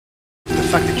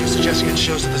fact that you're suggesting it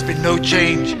shows that there's been no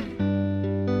change.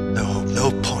 No hope,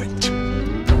 no point.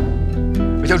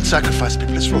 We don't sacrifice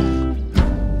people, it's wrong.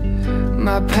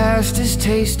 My past has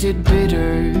tasted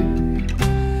bitter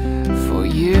for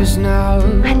years now.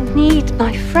 I need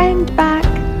my friend back.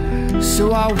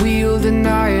 So I wield an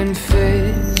iron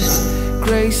fist.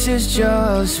 Grace is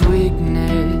just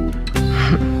weakness.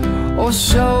 Or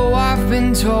so I've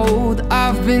been told.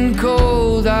 I've been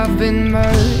cold, I've been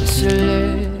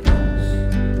merciless.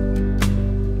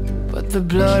 But the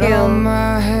blood on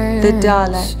my hands, the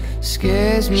Dalek,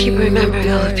 scares me. Keep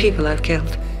remembering all the people I've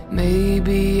killed.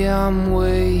 Maybe I'm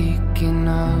waking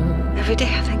up. Every day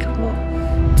I think of more.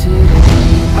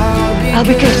 I'll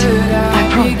be good, I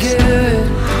promise.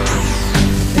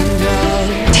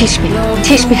 Teach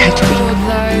me how to be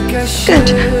good.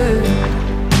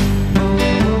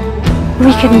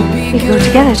 We can go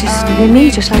together, just you and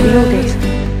me, just like the old days.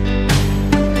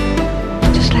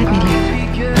 Just let me live.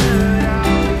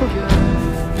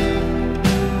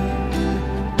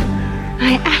 I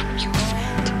am your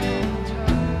friend.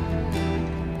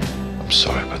 I'm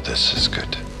sorry, but this is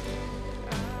good.